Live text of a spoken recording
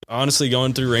Honestly,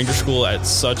 going through Ranger School at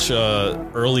such a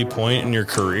early point in your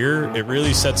career, it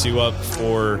really sets you up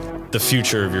for the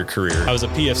future of your career. I was a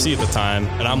PFC at the time,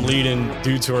 and I'm leading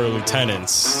due to our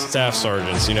lieutenants, staff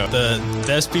sergeants. You know, the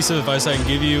best piece of advice I can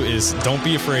give you is don't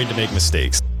be afraid to make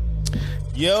mistakes.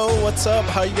 Yo, what's up?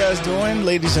 How you guys doing?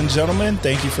 Ladies and gentlemen,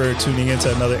 thank you for tuning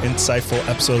into another insightful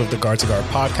episode of the Guard to Guard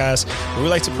podcast, where we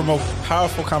like to promote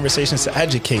powerful conversations to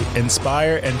educate,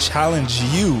 inspire, and challenge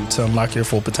you to unlock your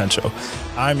full potential.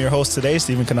 I'm your host today,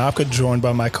 Stephen Konopka, joined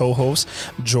by my co-host,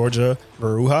 Georgia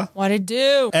Baruja. What it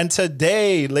do? And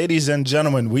today, ladies and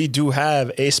gentlemen, we do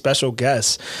have a special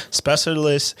guest,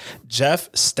 Specialist Jeff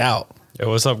Stout. Yo,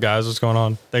 what's up, guys? What's going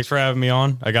on? Thanks for having me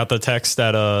on. I got the text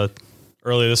that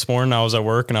early this morning. I was at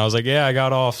work and I was like, yeah, I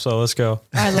got off, so let's go.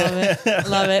 I love it.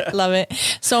 Love it. Love it.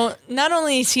 So not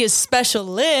only is he a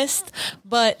specialist,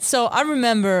 but so I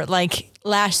remember like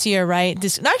last year, right?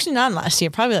 Actually not last year,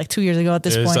 probably like 2 years ago at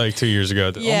this point. It's like 2 years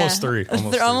ago. Yeah.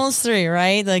 Almost three,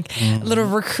 right? Like a little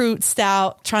recruit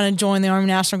stout trying to join the Army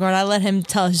National Guard. I let him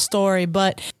tell his story,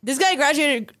 but this guy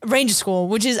graduated Ranger School,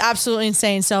 which is absolutely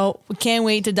insane. So we can't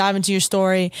wait to dive into your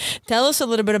story. Tell us a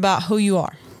little bit about who you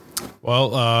are.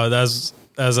 Well, as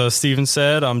Steven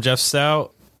said, I'm Jeff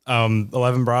Stout.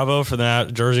 11 Bravo for the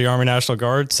Jersey Army National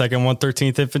Guard, 2nd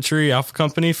 113th Infantry Alpha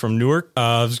Company from Newark.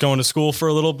 I was going to school for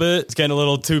a little bit. It's getting a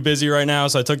little too busy right now,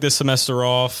 so I took this semester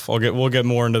off. We'll get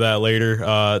more into that later.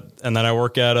 And then I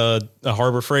work at a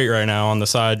Harbor Freight right now on the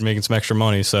side, making some extra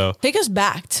money. So take us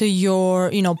back to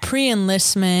your,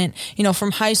 pre-enlistment,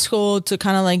 from high school to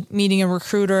kind of like meeting a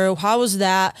recruiter. How was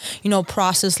that,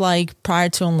 process like prior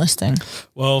to enlisting?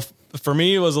 Well, for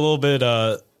me, it was a little bit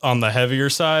on the heavier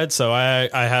side. So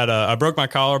I broke my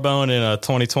collarbone in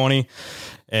 2020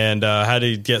 and had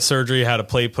to get surgery, had a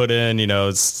plate put in.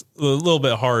 It's a little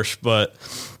bit harsh, but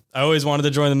I always wanted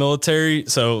to join the military.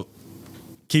 So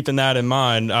keeping that in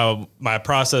mind, my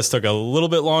process took a little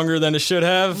bit longer than it should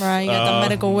have. Right, you got the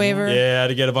medical waiver. Yeah, I had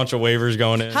to get a bunch of waivers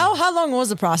going in. How long was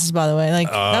the process, by the way? Like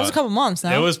that was a couple months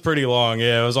now. It was pretty long.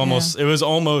 Yeah, it was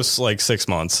almost like 6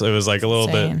 months. It was like a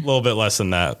little bit less than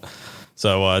that.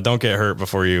 So don't get hurt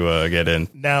before you get in.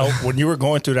 Now, when you were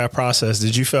going through that process,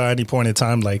 did you feel at any point in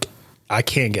time like, I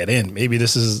can't get in? Maybe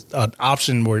this is an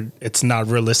option where it's not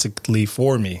realistically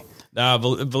for me.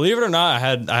 Believe it or not,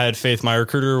 I had faith. My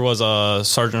recruiter was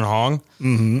Sergeant Hong.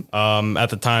 Mm-hmm. At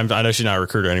the time, I know she's not a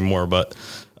recruiter anymore, but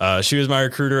she was my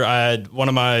recruiter. I had one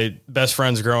of my best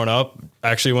friends growing up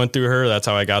actually went through her. That's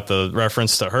how I got the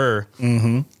reference to her.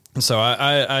 Mm-hmm. So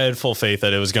I had full faith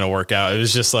that it was going to work out. It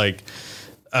was just like,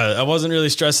 I wasn't really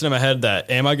stressing in my head that,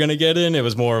 am I going to get in? It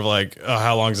was more of like, oh,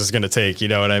 how long is this going to take? You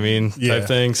know what I mean? Yeah. Type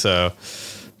thing. So,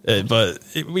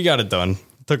 we got it done.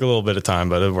 It took a little bit of time,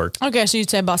 but it worked. Okay. So you'd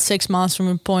say about 6 months from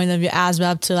the point of your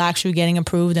ASVAB to actually getting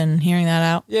approved and hearing that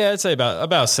out? Yeah, I'd say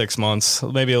about 6 months,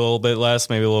 maybe a little bit less,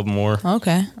 maybe a little more.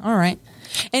 Okay. All right.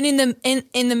 And in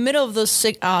the middle of those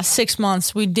 6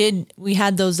 months, we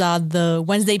had those the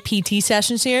Wednesday PT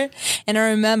sessions here, and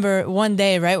I remember one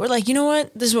day, right, we're like, you know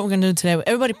what, this is what we're gonna do today.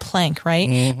 Everybody plank, right?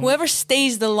 Mm-hmm. Whoever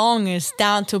stays the longest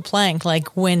down to plank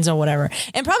like wins or whatever,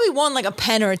 and probably won like a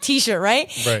pen or a T-shirt, right?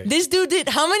 Right. This dude did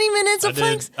how many minutes of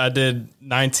planks? I did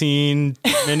 19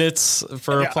 minutes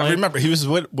for a plank. I remember he was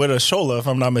with a Shola, if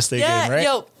I'm not mistaken, right?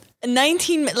 Yo.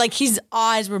 19, like his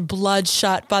eyes were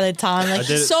bloodshot by the time. Like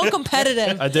he's so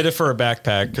competitive. I did it for a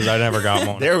backpack because I never got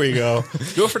one. There we go.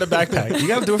 Do it for the backpack. You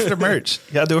got to do it for the merch.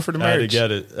 I had to get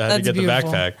it. I had to get the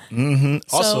backpack. Mm-hmm.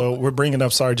 Also, we're bringing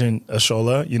up Sergeant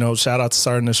Ashola. Shout out to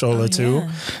Sergeant Ashola too.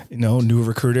 New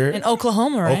recruiter in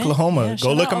Oklahoma, right? Oklahoma. Yeah,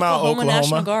 go look him out, Oklahoma.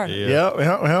 National Guard. Yeah.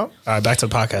 All right, back to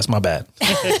the podcast. My bad.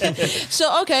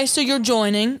 So you're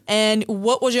joining, and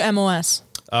what was your MOS?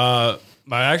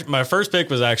 My first pick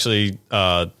was actually,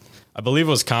 I believe it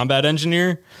was combat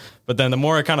engineer. But then the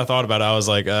more I kind of thought about it, I was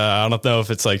like, I don't know if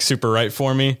it's like super right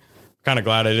for me. Kind of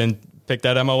glad I didn't pick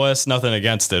that MOS. Nothing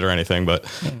against it or anything, but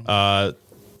I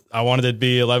wanted to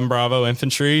be 11 Bravo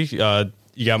infantry.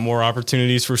 You got more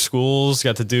opportunities for schools.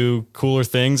 Got to do cooler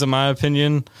things, in my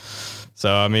opinion.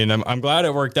 So I mean, I'm glad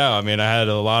it worked out. I mean, I had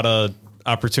a lot of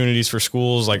opportunities for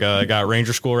schools. Like I got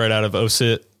Ranger School right out of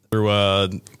OSIT.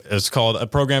 Through it's called a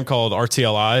program called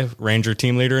RTLI, Ranger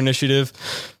Team Leader Initiative.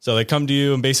 So they come to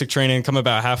you in basic training, come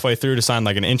about halfway through to sign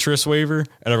like an interest waiver,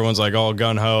 and everyone's like all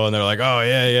gun ho, and they're like, oh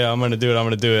yeah, I'm gonna do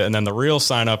it, and then the real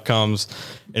sign up comes,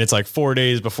 and it's like 4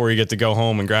 days before you get to go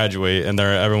home and graduate, and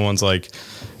everyone's like,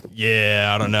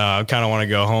 yeah, I don't know, I kind of want to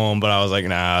go home, but I was like,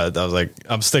 nah,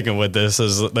 I'm sticking with this.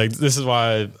 This is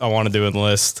why I want to do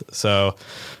enlist. So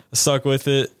I stuck with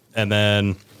it, and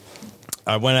then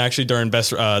I went actually during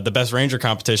the best ranger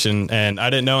competition, and I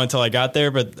didn't know until I got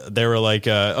there, but they were like,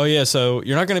 oh yeah, so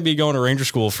you're not going to be going to ranger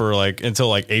school for like until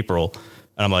like April.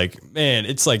 And I'm like, man,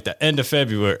 it's like the end of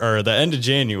February or the end of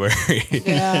January.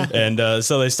 Yeah. And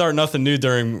so they start nothing new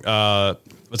during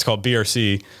what's called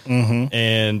BRC.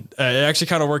 And it actually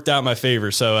kind of worked out in my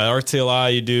favor. So at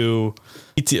RTLI, you do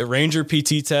a Ranger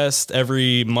PT test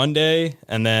every Monday.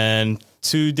 And then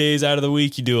 2 days out of the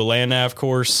week, you do a land nav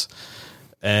course.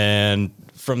 And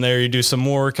from there, you do some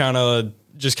more kind of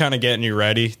getting you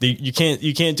ready. You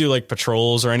can't do like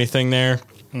patrols or anything there.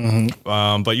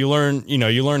 But you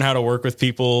learn how to work with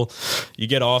people. You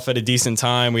get off at a decent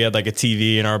time. We had like a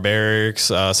TV in our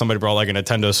barracks. Somebody brought like a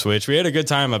Nintendo Switch. We had a good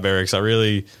time at barracks. I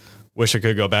really wish I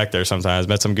could go back there sometimes.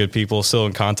 Met some good people, still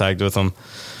in contact with them.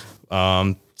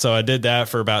 So I did that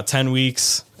for about 10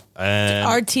 weeks. And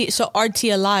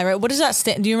RTLI, right? What does that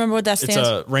stand? Do you remember what that stands? It's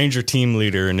a Ranger Team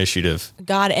Leader Initiative.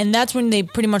 Got it. And that's when they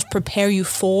pretty much prepare you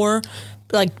for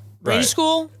like Ranger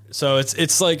school. So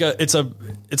it's like a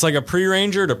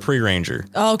pre-ranger to pre-ranger.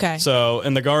 Oh, okay. So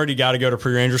in the Guard, you got to go to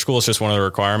pre-ranger school. It's just one of the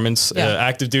requirements. Yeah.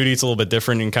 Active duty, it's a little bit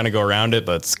different. You can kind of go around it,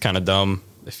 but it's kind of dumb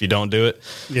if you don't do it.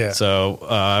 Yeah. So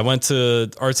I went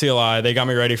to RTLI. They got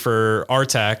me ready for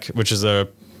RTAC, which is a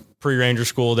pre-ranger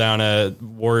school down at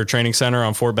Warrior Training Center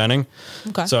on Fort Benning.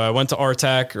 Okay. So I went to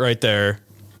RTAC right there.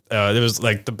 It was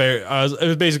like it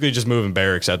was basically just moving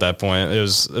barracks at that point.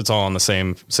 It's all in the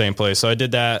same place. So I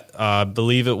did that. I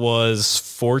believe it was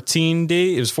 14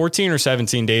 days. It was 14 or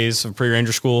 17 days of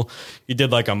pre-ranger school. You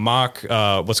did like a mock,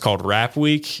 what's called RAP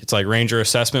week. It's like Ranger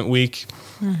Assessment Week.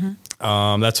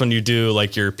 That's when you do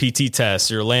like your PT tests,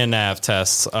 your land nav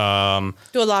tests. Do a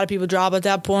lot of people drop at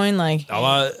that point? Like a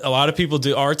lot of people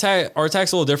do. RTAC's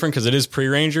a little different because it is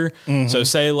pre-ranger. So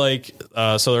say like,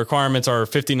 so the requirements are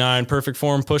 59 perfect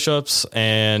form push-ups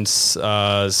and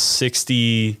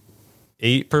 68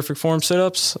 perfect form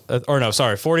sit-ups.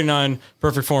 49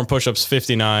 perfect form push-ups,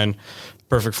 59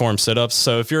 perfect form sit-ups.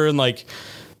 So if you're in like,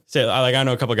 say, like I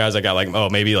know a couple of guys that got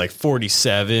like, maybe like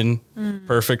 47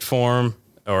 perfect form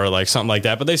or like something like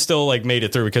that, but they still like made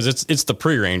it through because it's the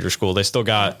pre-ranger school. They still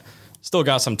got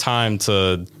some time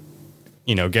to,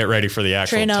 get ready for the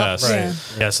actual test. Right.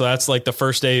 Yeah. So that's like the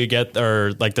first day you get,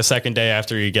 or like the second day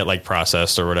after you get like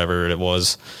processed or whatever it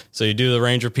was. So you do the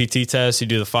Ranger PT test, you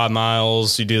do the 5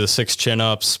 miles, you do the 6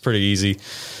 chin-ups, pretty easy.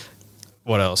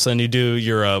 What else? Then you do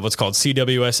your, what's called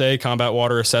CWSA, Combat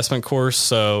Water Assessment course.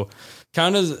 So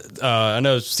kind of, I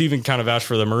know Steven kind of vouched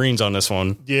for the Marines on this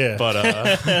one. Yeah. But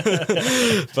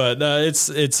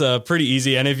it's pretty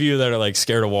easy. Any of you that are like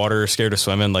scared of water, scared of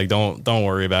swimming, like don't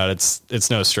worry about it. It's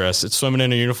no stress. It's swimming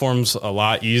in a uniform's a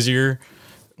lot easier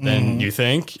than you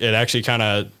think. It actually kind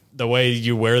of, the way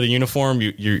you wear the uniform,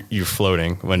 you're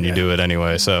floating when you do it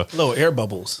anyway. So little air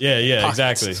bubbles. Yeah,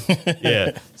 Pockets. exactly.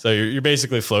 Yeah. So you're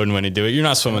basically floating when you do it. You're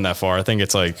not swimming that far. I think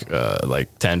it's like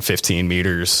 10, 15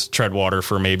 meters, tread water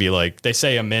for maybe like, they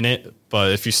say a minute,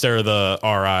 but if you stare the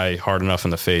RI hard enough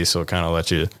in the face, it'll kind of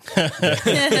let you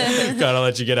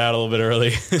get out a little bit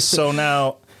early. So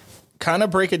now kind of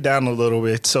break it down a little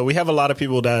bit. So we have a lot of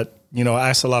people that,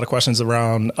 ask a lot of questions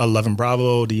around 11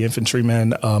 Bravo, the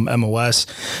infantryman, MOS.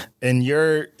 In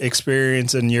your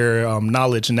experience and your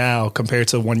knowledge now compared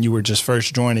to when you were just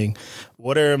first joining,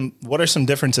 what are some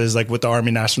differences like with the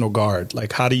Army National Guard?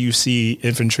 Like, how do you see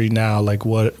infantry now? Like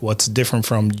what's different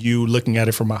from you looking at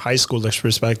it from a high schooler's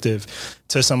perspective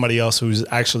to somebody else who's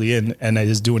actually in and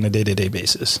is doing a day-to-day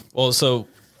basis? Well, so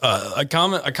a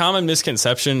common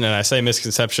misconception, and I say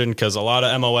misconception because a lot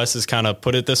of MOSs kind of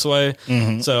put it this way.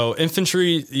 So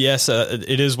infantry, yes,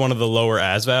 it is one of the lower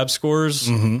ASVAB scores.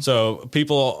 So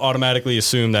people automatically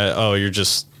assume that, you're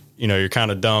just, you're kind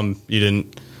of dumb.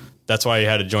 That's why you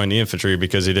had to join the infantry,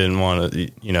 because you didn't want to,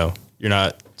 you're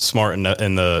not smart in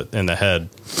the head.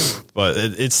 But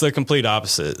it's the complete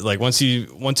opposite. Like once you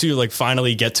like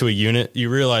finally get to a unit, you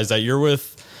realize that you're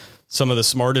with some of the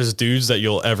smartest dudes that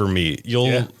you'll ever meet.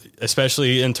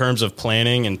 Especially in terms of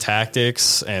planning and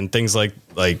tactics and things like,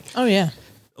 oh yeah,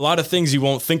 a lot of things you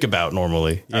won't think about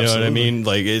normally. You know what I mean?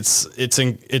 Like it's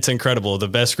incredible. The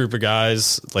best group of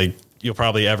guys like you'll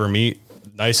probably ever meet.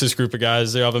 Nicest group of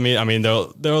guys they'll ever meet. I mean, they're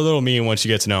a little mean once you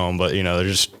get to know them, but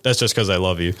that's just because I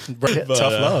love you. But,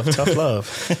 tough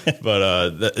love.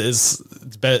 But it's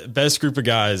best group of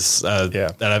guys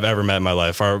that I've ever met in my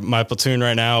life. My platoon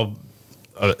right now,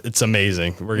 it's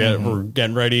amazing. We're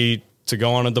getting ready to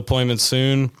go on a deployment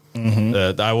soon.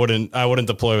 I wouldn't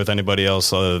deploy with anybody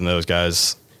else other than those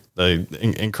guys.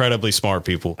 incredibly smart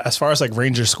people. As far as like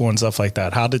Ranger School and stuff like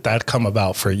that, how did that come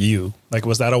about for you? Like,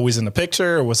 was that always in the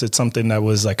picture, or was it something that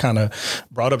was like kind of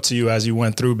brought up to you as you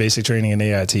went through basic training and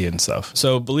AIT and stuff?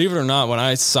 So believe it or not, when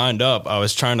I signed up, I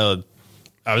was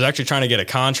actually trying to get a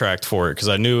contract for it because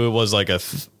I knew it was like a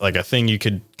thing you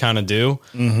could kind of do.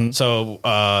 Mm-hmm. So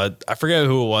I forget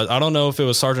who it was. I don't know if it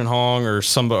was Sergeant Hong or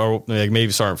somebody, or like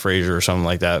maybe Sergeant Fraser or something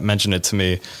like that, mentioned it to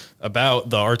me about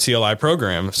the RTLI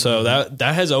program. So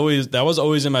that was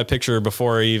always in my picture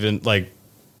before I even like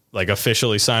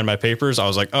officially signed my papers. I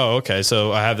was like, oh, okay,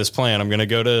 so I have this plan. I'm gonna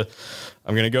go to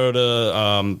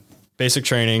basic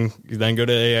training, then go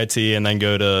to AIT, and then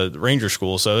go to Ranger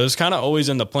School. So it was kind of always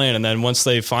in the plan. And then once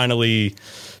they finally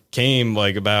came,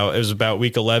 it was about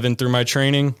week 11 through my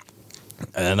training,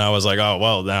 and I was like, oh,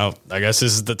 well, now I guess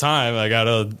this is the time. I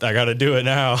gotta do it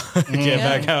now. Get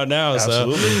back out now.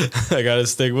 Absolutely. So I gotta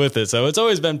stick with it. So it's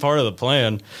always been part of the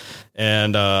plan,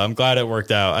 and I'm glad it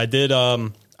worked out. I did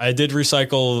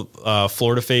recycle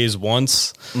Florida phase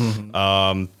once.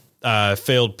 Mm-hmm.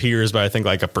 Failed peers by I think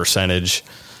like a percentage.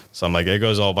 So I'm like, it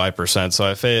goes all by percent. So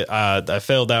I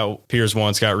failed out peers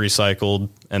once, got recycled,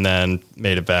 and then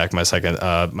made it back my second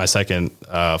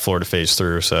Florida phase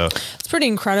through. So it's pretty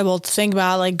incredible to think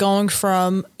about, like going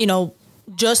from,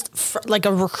 like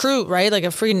a recruit, right? Like a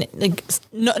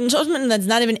freaking, someone that's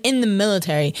not even in the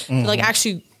military, mm-hmm. like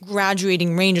actually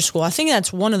graduating Ranger School. I think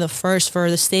that's one of the first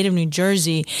for the state of New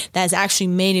Jersey that has actually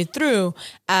made it through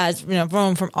as,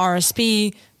 going from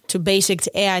RSP to basic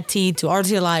to AIT to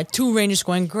RTLI to Ranger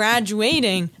School and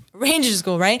graduating Ranger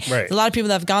School, right? There's a lot of people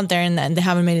that have gone there and they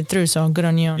haven't made it through. So good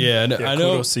on you. Yeah, I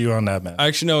know. Kudos to you on that, man. I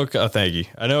actually know. Thank you.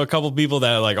 I know a couple people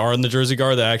that are in the Jersey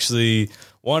Guard that actually.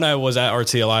 One I was at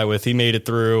RTLI with, he made it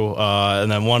through, and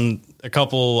then a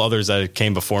couple others that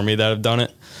came before me that have done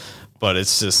it. But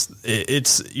it's just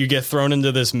you get thrown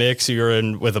into this mix. You're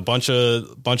in with a bunch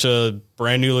of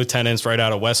brand new lieutenants right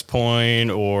out of West Point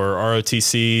or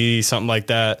ROTC, something like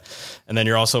that, and then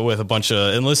you're also with a bunch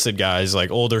of enlisted guys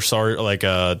like older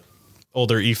E5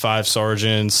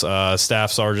 sergeants,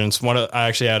 staff sergeants. I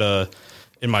actually had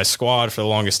in my squad for the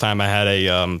longest time. I had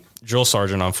a drill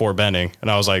sergeant on Fort Benning,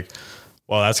 and I was like,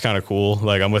 well, that's kind of cool.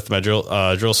 Like I'm with my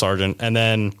drill sergeant, and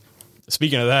then.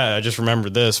 Speaking of that, I just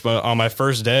remembered this, but on my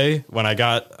first day when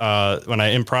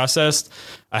I in-processed,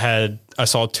 I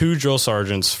saw 2 drill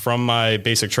sergeants from my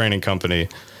basic training company.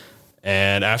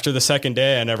 And after the second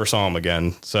day, I never saw them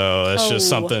again. So that's just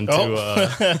something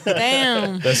to,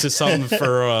 damn. That's just something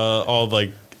for all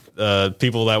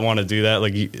people that want to do that.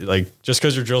 Like just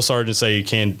because your drill sergeants say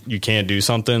you can't do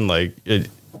something,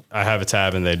 I have a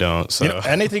tab and they don't. So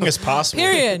anything is possible.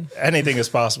 Period. Anything is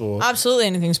possible. Absolutely,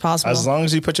 anything's possible. As long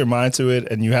as you put your mind to it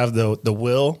and you have the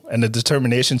will and the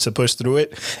determination to push through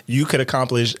it, you could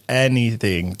accomplish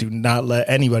anything. Do not let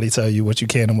anybody tell you what you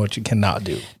can and what you cannot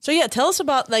do. So yeah, tell us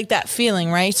about that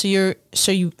feeling, right? So you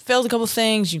failed a couple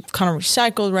things, you kind of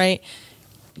recycled, right?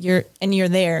 You're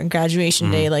there, graduation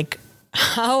day,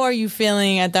 how are you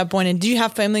feeling at that point? And do you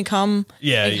have family come?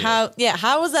 Yeah.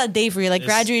 How was that day for you?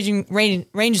 Graduating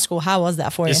Ranger School, how was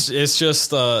that for you? It's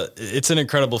just, it's an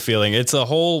incredible feeling. It's a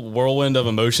whole whirlwind of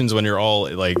emotions when you're all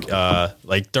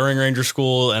during Ranger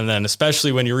School. And then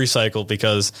especially when you recycle,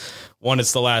 because one,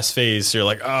 it's the last phase. So you're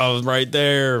like, oh, I'm right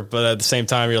there. But at the same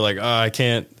time, you're like, oh, I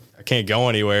can't go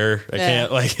anywhere. I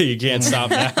can't you can't stop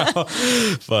now.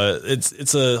 But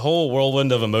it's a whole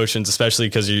whirlwind of emotions, especially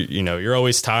because you're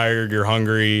always tired, you're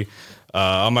hungry.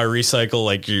 On my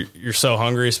recycle, you're so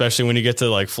hungry, especially when you get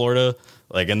to Florida.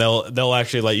 And they'll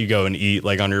actually let you go and eat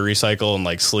on your recycle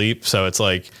and sleep. So it's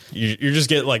you just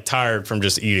get tired from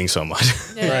just eating so much.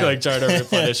 Yeah. Trying to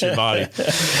replenish your body.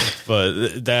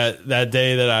 But that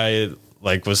day that I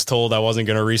was told I wasn't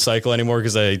going to recycle anymore,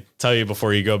 because I tell you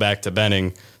before you go back to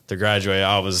Benning to graduate,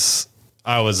 I was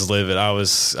livid.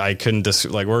 I couldn't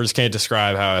words can't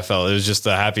describe how I felt. It was just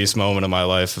the happiest moment of my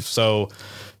life. So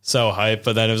hyped.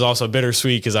 But then it was also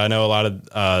bittersweet because I know a lot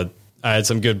of I had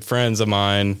some good friends of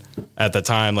mine at the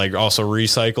time also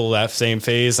recycle that same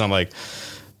phase. And I'm like,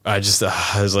 I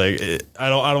was like, I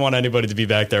don't want anybody to be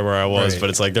back there where I was, right. But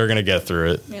it's they're gonna get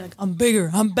through it. Yeah, I'm bigger,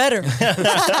 I'm better.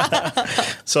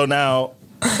 So now,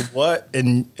 what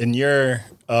in your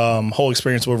whole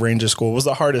experience with Ranger School was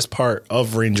the hardest part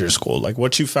of Ranger School?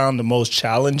 What you found the most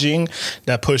challenging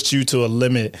that pushed you to a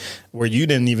limit where you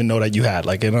didn't even know that you had,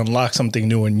 it unlocked something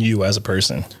new in you as a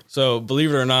person? So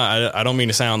believe it or not, I don't mean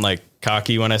to sound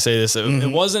cocky when I say this.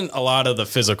 It wasn't a lot of the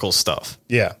physical stuff.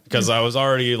 Yeah. Because I was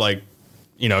already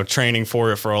training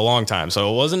for it for a long time.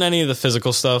 So it wasn't any of the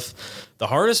physical stuff. The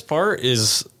hardest part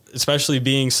is, especially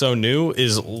being so new,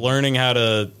 is learning how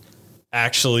to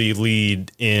actually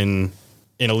lead in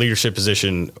in a leadership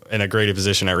position, in a graded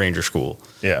position at Ranger School.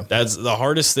 Yeah. That's the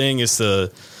hardest thing, is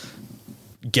to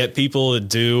get people to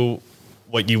do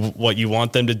what you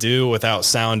want them to do without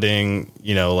sounding,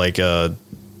 like I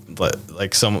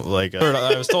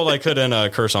was told I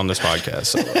couldn't curse on this podcast.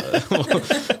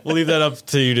 So we'll leave that up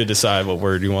to you to decide what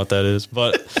word you want that is.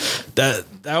 But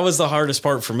that was the hardest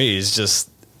part for me, is just,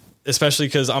 especially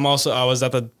because I was a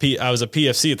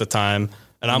PFC at the time,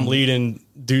 and I'm leading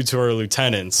dudes who are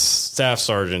lieutenants, staff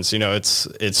sergeants.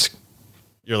 It's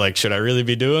you're like, should I really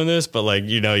be doing this? But like,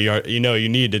 you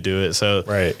need to do it. So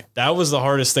that was the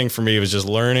hardest thing for me, was just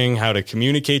learning how to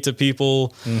communicate to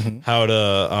people, how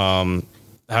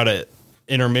to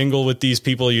intermingle with these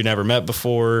people you never met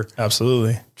before.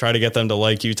 Absolutely. Try to get them to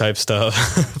like you type stuff.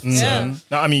 Yeah.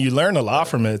 No, I mean, you learn a lot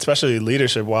from it, especially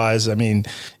leadership wise. I mean,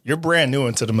 you're brand new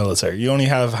into the military. You only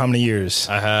have how many years?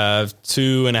 I have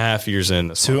 2.5 years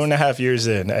in. 2.5 years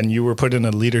in, and you were put in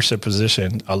a leadership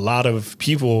position. A lot of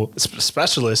people,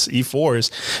 specialists,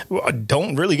 E4s,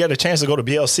 don't really get a chance to go to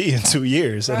BLC in 2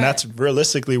 years. And that's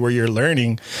realistically where you're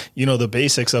learning, the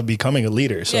basics of becoming a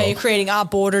leader. So you're creating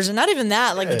op orders, and not even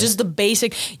that, like just the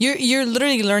basic. You're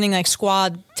literally learning like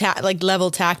squad level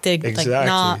tactic.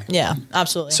 Exactly. Yeah,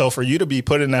 absolutely. So for you to be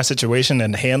put in that situation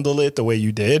and handle it the way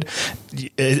you did,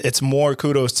 it's more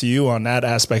kudos to you on that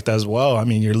aspect as well. I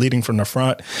mean, you're leading from the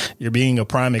front. You're being a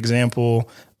prime example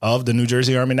of the New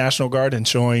Jersey Army National Guard, and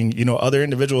showing, other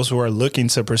individuals who are looking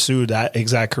to pursue that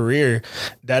exact career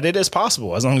that it is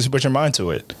possible as long as you put your mind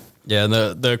to it. Yeah, and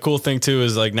the cool thing too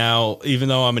is, like, now, even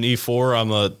though I'm an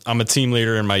E4, I'm a team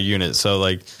leader in my unit. So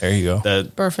like, there you go.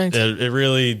 That perfect. It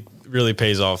really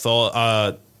pays off.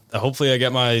 So, hopefully I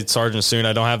get my sergeant soon.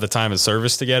 I don't have the time and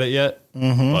service to get it yet,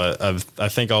 but I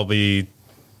think I'll be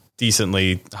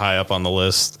decently high up on the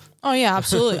list. Oh yeah,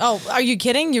 absolutely. Oh, are you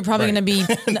kidding? You're probably going to be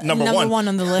number one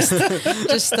on the list.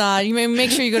 Just you may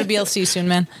make sure you go to BLC soon,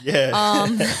 man. Yeah.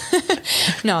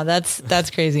 No,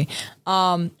 that's crazy.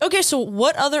 Okay, so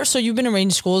what other? So you've been in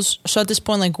Ranger schools. So at this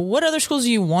point, like, what other schools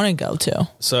do you want to go to?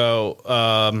 So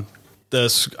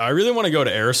I really want to go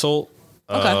to Air Assault.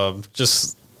 Okay.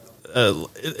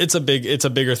 It's a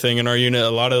bigger thing in our unit.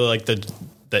 A lot of like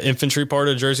the infantry part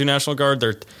of Jersey National Guard,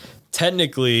 they're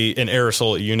technically an Air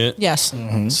Assault unit. Yes.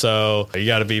 So you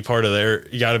got to be part of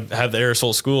you got to have the Air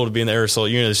Assault school to be in the Air Assault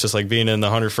unit. It's just like being in the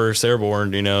 101st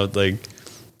Airborne, like,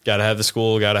 got to have the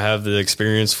school, got to have the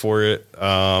experience for it.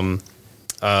 What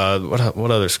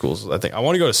other schools? I think I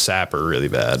want to go to Sapper really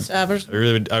bad. Sappers.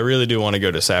 I really do want to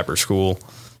go to Sapper school.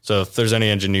 So if there's any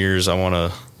engineers, I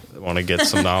want to get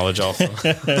some knowledge off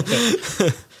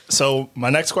them. So my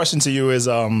next question to you is,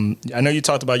 I know you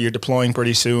talked about you're deploying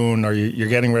pretty soon, or you're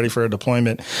getting ready for a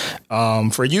deployment.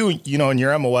 For you, in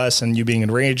your MOS and you being in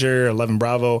Ranger, 11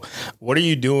 Bravo, what are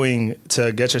you doing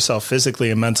to get yourself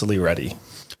physically and mentally ready?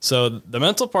 So the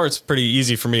mental part's pretty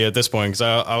easy for me at this point, because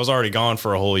I was already gone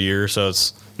for a whole year. So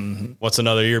it's what's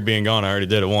another year being gone? I already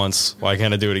did it once. Why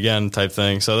can't I do it again? Type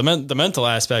thing. So the mental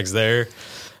aspect's there.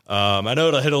 I know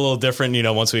it'll hit a little different,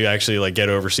 once we actually like get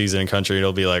overseas in country.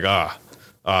 It'll be like,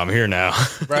 I'm here now.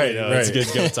 Right. It's a good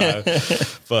go time.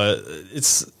 But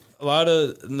it's not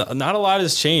a lot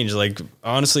has changed. Like,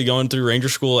 honestly, going through Ranger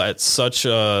School at such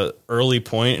a early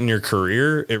point in your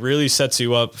career, it really sets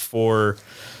you up for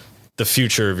the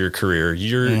future of your career.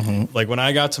 You're like, when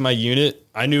I got to my unit,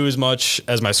 I knew as much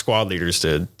as my squad leaders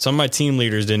did. Some of my team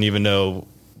leaders didn't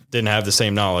have the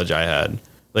same knowledge I had.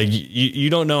 Like,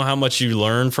 you don't know how much you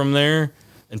learn from there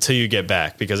until you get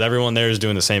back, because everyone there is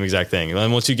doing the same exact thing. And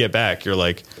then once you get back, you're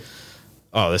like,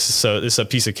 oh, this is a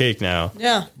piece of cake now.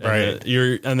 Yeah. Right.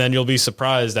 And then you'll be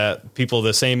surprised that people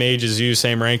the same age as you,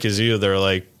 same rank as you, they're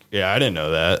like, yeah, I didn't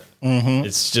know that.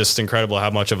 It's just incredible how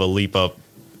much of a leap up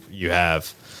you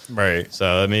have. Right. So,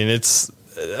 I mean, that's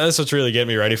what's really getting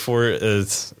me ready for it.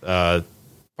 It's part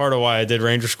of why I did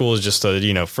Ranger School, is just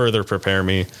to, further prepare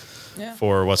me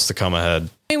for what's to come ahead.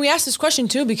 I mean, we asked this question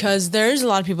too because there's a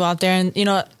lot of people out there, and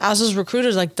as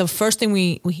recruiters, like, the first thing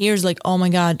we hear is like, "Oh my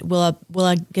God, will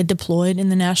I get deployed in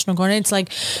the National Guard?" And it's like,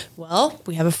 well,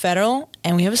 we have a federal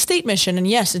and we have a state mission, and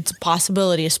yes, it's a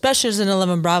possibility, especially as an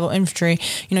 11 Bravo infantry.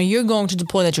 You're going to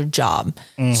deploy. That's your job.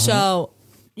 So,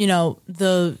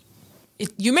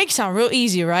 you make it sound real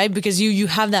easy, right? Because you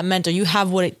have that mentor, you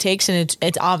have what it takes, and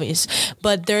it's obvious.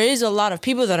 But there is a lot of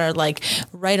people that are like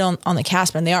right on the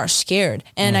cusp and they are scared.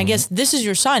 And I guess this is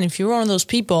your sign. If you're one of those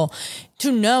people,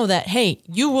 to know that, hey,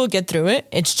 you will get through it.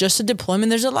 It's just a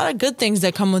deployment. There's a lot of good things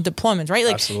that come with deployments, right?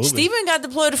 Like Absolutely. Steven got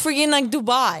deployed to freaking like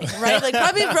Dubai, right? Like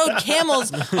probably rode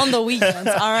camels on the weekends.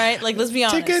 All right. Like, let's be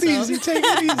honest. Take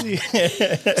it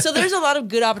easy. So there's a lot of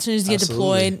good opportunities to get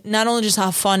Absolutely. deployed, not only just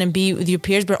have fun and be with your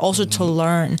peers, but also to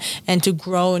learn and to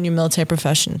grow in your military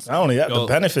professions. Not only that, the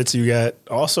benefits you get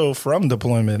also from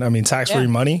deployment. I mean, tax-free Yeah.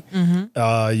 money.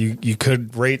 You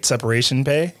could rate separation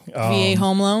pay. VA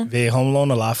home loan. VA home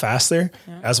loan a lot faster,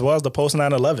 as well as the post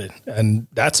 9/11, and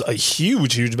that's a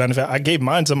huge benefit. I gave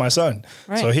mine to my son,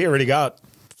 Right. so he already got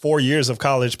 4 years of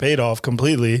college paid off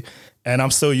completely, and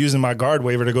I'm still using my guard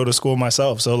waiver to go to school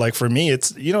myself. So, like for me,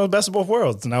 it's the best of both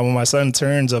worlds. Now, when my son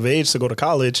turns of age to go to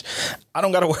college, I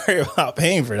don't got to worry about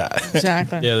paying for that.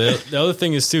 Exactly. Yeah, the other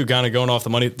thing is too, kind of going off the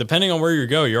money. Depending on where you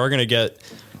go, you are going to get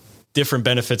different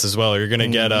benefits as well. You're going to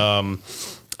get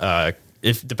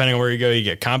if depending on where you go, you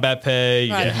get combat pay,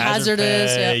 you Right, get hazard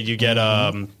hazardous, pay, yeah. you get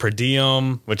per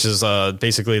diem, which is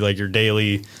basically like your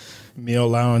daily Meal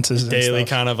allowances, and stuff.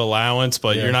 kind of allowance,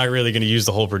 but Yeah. you're not really going to use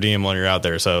the whole per diem when you're out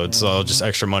there. So it's all just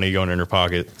extra money going in your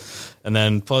pocket. And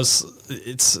then plus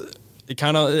it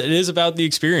is about the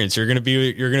experience. You're going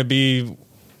to be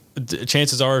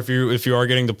chances are if you are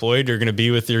getting deployed, you're going to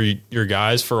be with your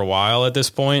guys for a while at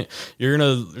this point. You're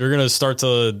going to start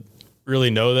to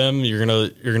really know them. You're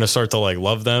going to start to like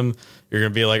love them. You're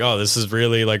going to be like, oh, this is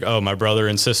really like, oh, my brother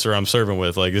and sister I'm serving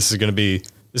with. Like this is going to be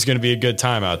a good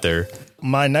time out there.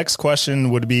 My next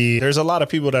question would be, there's a lot of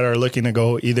people that are looking to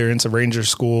go either into Ranger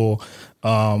School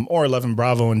or 11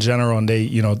 Bravo in general, and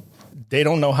they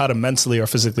don't know how to mentally or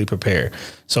physically prepare.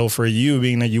 So for you,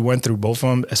 being that you went through both of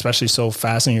them, especially so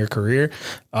fast in your career,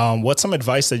 what's some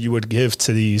advice that you would give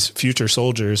to these future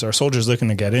soldiers or soldiers looking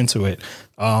to get into it?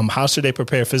 How should they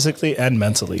prepare physically and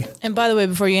mentally? And by the way,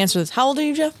 before you answer this, how old are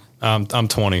you, Jeff? I'm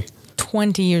 20.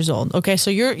 20 years old. Okay, so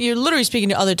you're literally speaking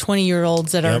to other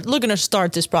 20-year-olds that are Yep. looking to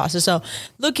start this process. So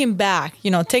looking back,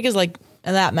 take us like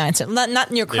that mindset, not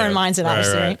in your current mindset,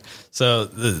 obviously, right? So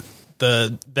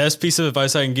the best piece of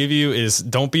advice I can give you is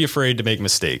don't be afraid to make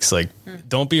mistakes. Like,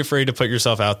 don't be afraid to put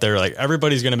yourself out there. Like,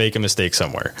 everybody's going to make a mistake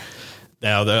somewhere.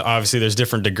 Now, obviously, there's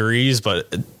different degrees,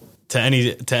 but to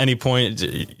any point,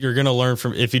 you're going to learn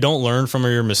from. If you don't learn from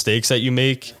your mistakes that you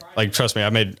make, like, trust me, I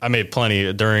made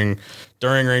plenty during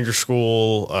Ranger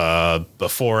School,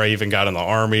 before I even got in the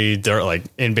Army, like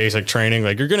in basic training.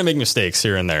 Like, you're going to make mistakes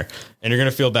here and there, and you're going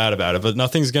to feel bad about it, but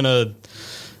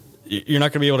you're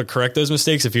not going to be able to correct those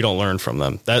mistakes if you don't learn from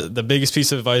them. That the biggest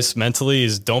piece of advice mentally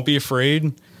is don't be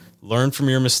afraid, learn from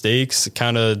your mistakes,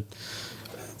 kind of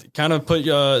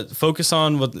put focus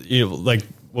on what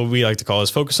what we like to call is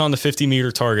focus on the 50-meter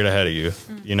target ahead of you.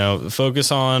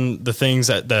 Focus on the things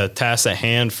the tasks at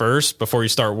hand first before you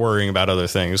start worrying about other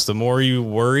things. The more you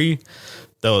worry,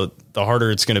 the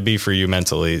harder it's going to be for you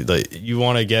mentally. You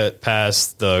want to get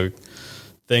past the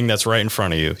thing that's right in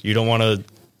front of you. You don't want to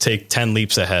take 10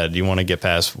 leaps ahead. You want to get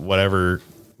past whatever's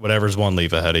one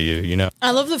leap ahead of you,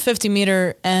 I love the 50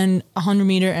 meter and 100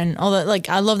 meter and all that. Like,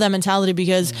 I love that mentality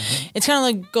because it's kind of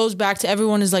like goes back to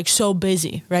everyone is like so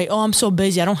busy, right? Oh, I'm so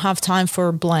busy. I don't have time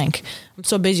for blank. I'm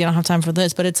so busy. I don't have time for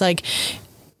this. But it's like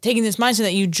taking this mindset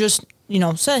that you just,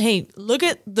 said, hey, look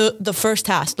at the first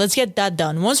task. Let's get that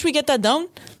done. Once we get that done,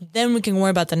 then we can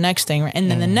worry about the next thing, right? And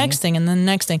then the next thing, and then the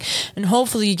next thing. And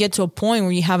hopefully you get to a point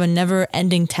where you have a never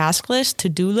ending task list,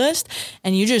 to-do list,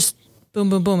 and you just boom,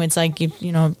 boom, boom. It's like,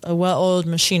 a well-oiled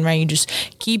machine, right? You just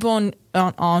keep on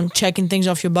checking things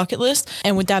off your bucket list.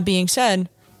 And with that being said,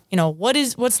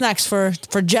 what's next for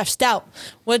Jeff Stout?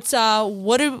 What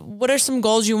are some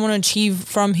goals you want to achieve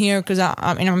from here? Because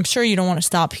I'm sure you don't want to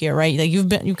stop here, right? Like,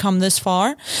 you've come this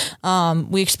far.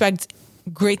 We expect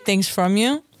great things from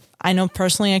you. I know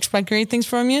personally I expect great things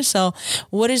from you. So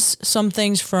what is some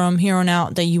things from here on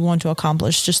out that you want to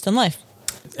accomplish just in life?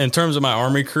 In terms of my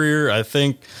Army career, I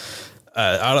think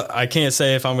I can't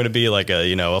say if I'm going to be like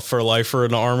a for lifer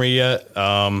in the Army yet.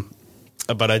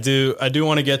 But I do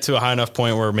want to get to a high enough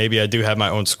point where maybe I do have my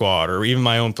own squad or even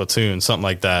my own platoon, something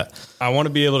like that. I want to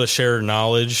be able to share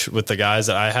knowledge with the guys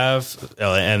that I have.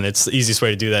 And it's the easiest way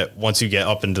to do that. Once you get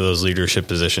up into those leadership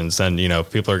positions, then,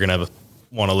 people are going to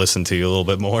want to listen to you a little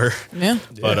bit more. Yeah.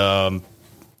 But,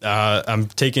 I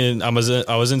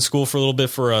was in school for a little bit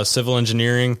for civil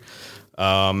engineering.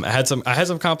 I had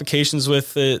some complications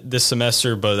with it this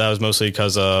semester, but that was mostly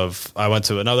because I went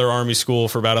to another Army school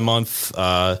for about a month.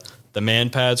 The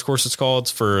MANPADS course it's called.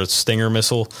 It's for a Stinger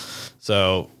missile.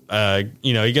 So,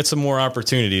 you get some more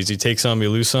opportunities. You take some, you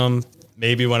lose some.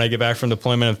 Maybe when I get back from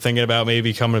deployment, I'm thinking about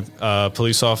maybe becoming a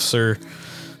police officer.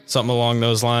 something along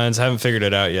those lines. I haven't figured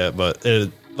it out yet, but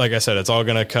like I said, it's all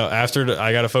gonna come after.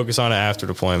 I got to focus on it after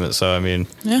deployment. So I mean,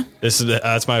 Yeah.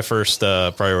 that's my first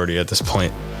priority at this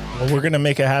point. Well, we're going to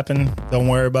make it happen. Don't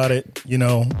worry about it. You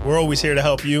know, we're always here to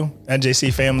help you.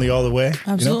 NJC family all the way.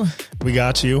 Absolutely. You know, we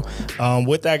got you.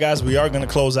 With that, guys, we are going to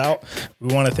close out.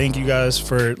 We want to thank you guys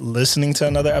for listening to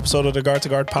another episode of the Guard to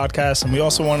Guard podcast. And we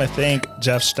also want to thank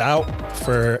Jeff Stout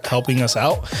for helping us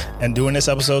out and doing this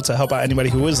episode to help out anybody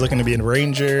who is looking to be a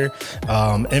Ranger,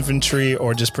 infantry,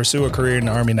 or just pursue a career in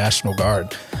the Army National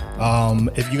Guard.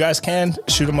 If you guys can,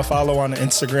 shoot him a follow on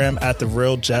Instagram at The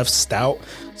Real Jeff Stout.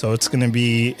 So it's going to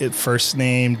be first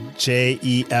name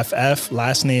Jeff,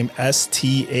 last name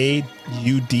Staudt.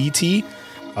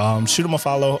 Shoot him a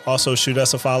follow. Also shoot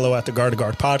us a follow at the Guard to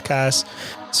Guard podcast.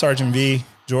 Sergeant V,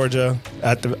 Georgia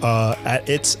at the at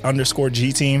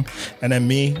its_G team, and then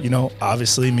me, you know,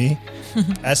 obviously me,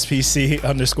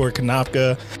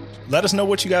 SPC_Konopka. Let us know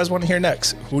what you guys want to hear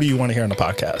next. Who do you want to hear on the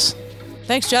podcast?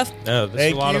 Thanks, Jeff. Yeah, this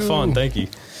is a lot of fun. Thank you.